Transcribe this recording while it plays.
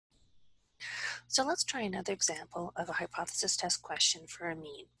So let's try another example of a hypothesis test question for a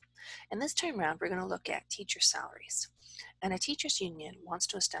mean. And this time around, we're going to look at teacher salaries. And a teachers union wants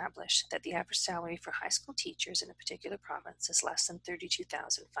to establish that the average salary for high school teachers in a particular province is less than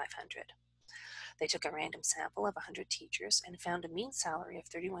 32,500. They took a random sample of 100 teachers and found a mean salary of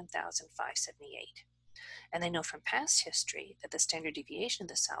 31,578. And they know from past history that the standard deviation of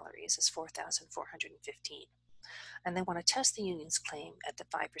the salaries is 4,415. And they want to test the union's claim at the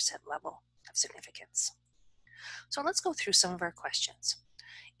 5% level of significance. So let's go through some of our questions.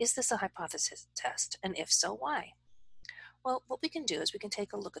 Is this a hypothesis test? And if so, why? Well, what we can do is we can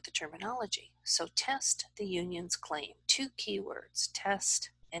take a look at the terminology. So test the union's claim. Two keywords,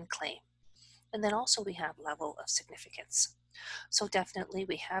 test and claim. And then also we have level of significance. So definitely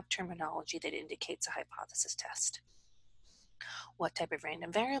we have terminology that indicates a hypothesis test. What type of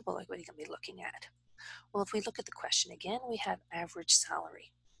random variable are we going to be looking at? Well, if we look at the question again, we have average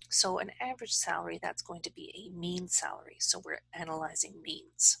salary. So an average salary, that's going to be a mean salary. So we're analyzing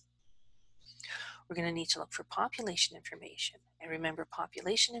means. We're going to need to look for population information. And remember,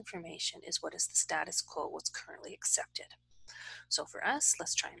 population information is what is the status quo, what's currently accepted. So for us,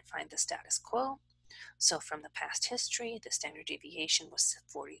 let's try and find the status quo. So from the past history, the standard deviation was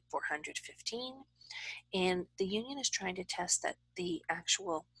 4,415. And the union is trying to test that the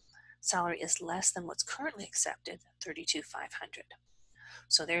actual salary is less than what's currently accepted, 32,500.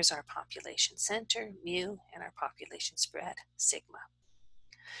 So there's our population center, mu, and our population spread, sigma.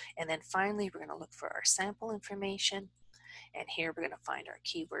 And then finally, we're going to look for our sample information. And here we're going to find our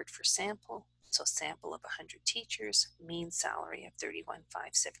keyword for sample. So sample of 100 teachers, mean salary of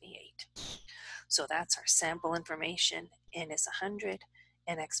 31,578. So that's our sample information. N is 100,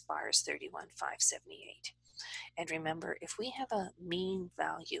 and X bar is 31,578. And remember, if we have a mean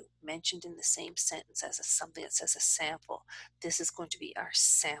value mentioned in the same sentence as something that says a sample, this is going to be our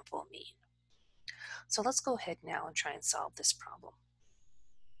sample mean. So let's go ahead now and try and solve this problem.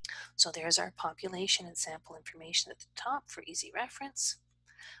 So there's our population and sample information at the top for easy reference.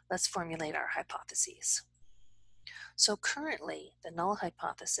 Let's formulate our hypotheses. So currently, the null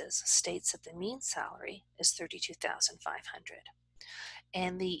hypothesis states that the mean salary is 32,500.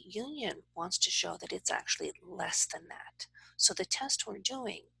 And the union wants to show that it's actually less than that. So the test we're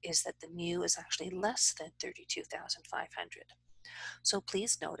doing is that the mu is actually less than 32,500. So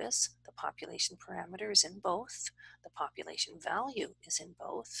please notice the population parameter is in both, the population value is in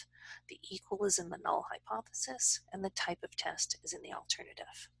both, the equal is in the null hypothesis, and the type of test is in the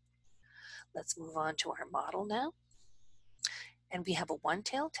alternative. Let's move on to our model now. And we have a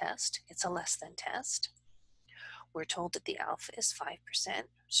one-tail test. It's a less than test. We're told that the alpha is 5%,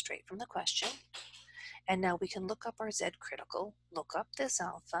 straight from the question. And now we can look up our Z critical, look up this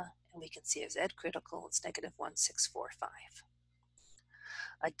alpha, and we can see a Z critical is negative 1,645.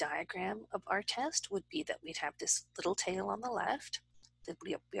 A diagram of our test would be that we'd have this little tail on the left, that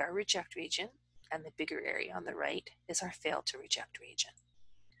would be our reject region, and the bigger area on the right is our fail to reject region.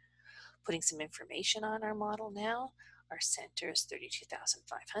 Putting some information on our model now, our center is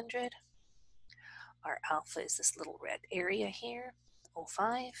 32,500. Our alpha is this little red area here,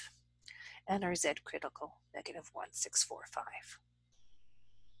 0.5, and our Z critical, negative 1,645.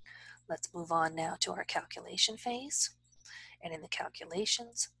 Let's move on now to our calculation phase. And in the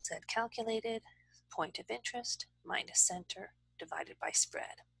calculations, Z calculated, point of interest minus center divided by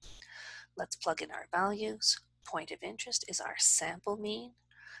spread. Let's plug in our values. Point of interest is our sample mean,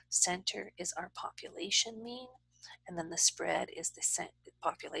 center is our population mean, and then the spread is the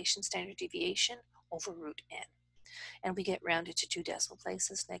population standard deviation over root n. And we get rounded to two decimal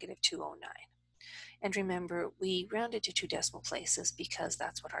places, negative 209. And remember, we rounded to two decimal places because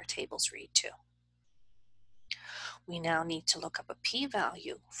that's what our tables read to. We now need to look up a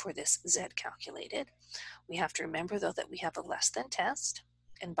p-value for this Z calculated. We have to remember, though, that we have a less than test.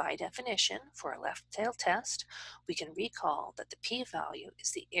 And by definition, for a left-tail test, we can recall that the p-value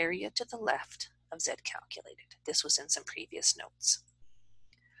is the area to the left of Z calculated. This was in some previous notes.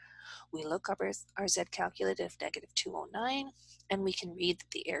 We look up our Z calculated of negative 209, and we can read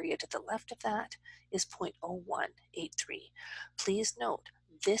that the area to the left of that is 0.0183. Please note,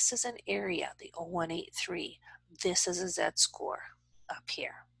 this is an area, the 0183. This is a Z score up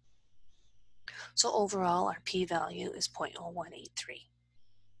here. So overall, our p-value is 0.0183.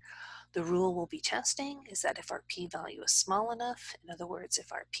 The rule we'll be testing is that if our p-value is small enough, in other words,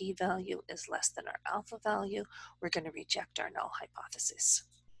 if our p-value is less than our alpha value, we're going to reject our null hypothesis.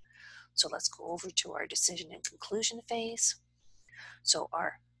 So let's go over to our decision and conclusion phase. So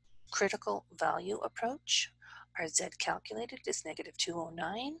our critical value approach, our Z calculated is negative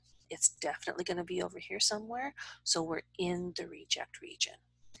 209. It's definitely going to be over here somewhere, so we're in the reject region.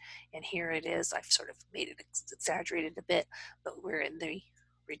 And here it is. I've sort of made it exaggerated a bit, but we're in the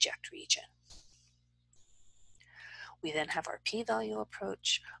reject region. We then have our p-value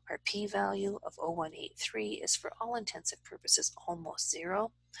approach. Our p-value of 0.183 is for all intensive purposes almost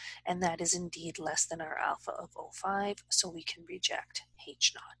zero, and that is indeed less than our alpha of 0.05, so we can reject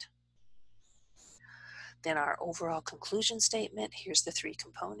H naught. Then our overall conclusion statement, here's the three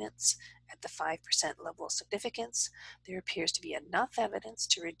components. At the 5% level of significance, there appears to be enough evidence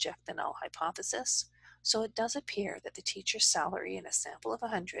to reject the null hypothesis. So it does appear that the teacher's salary in a sample of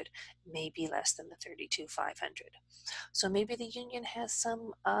 100 may be less than the 32,500. So maybe the union has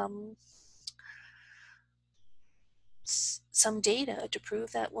some data to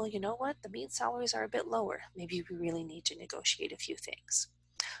prove that, well, you know what, the mean salaries are a bit lower. Maybe we really need to negotiate a few things.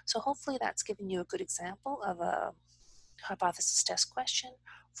 So hopefully that's given you a good example of a hypothesis test question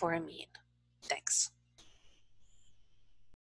for a mean. Thanks.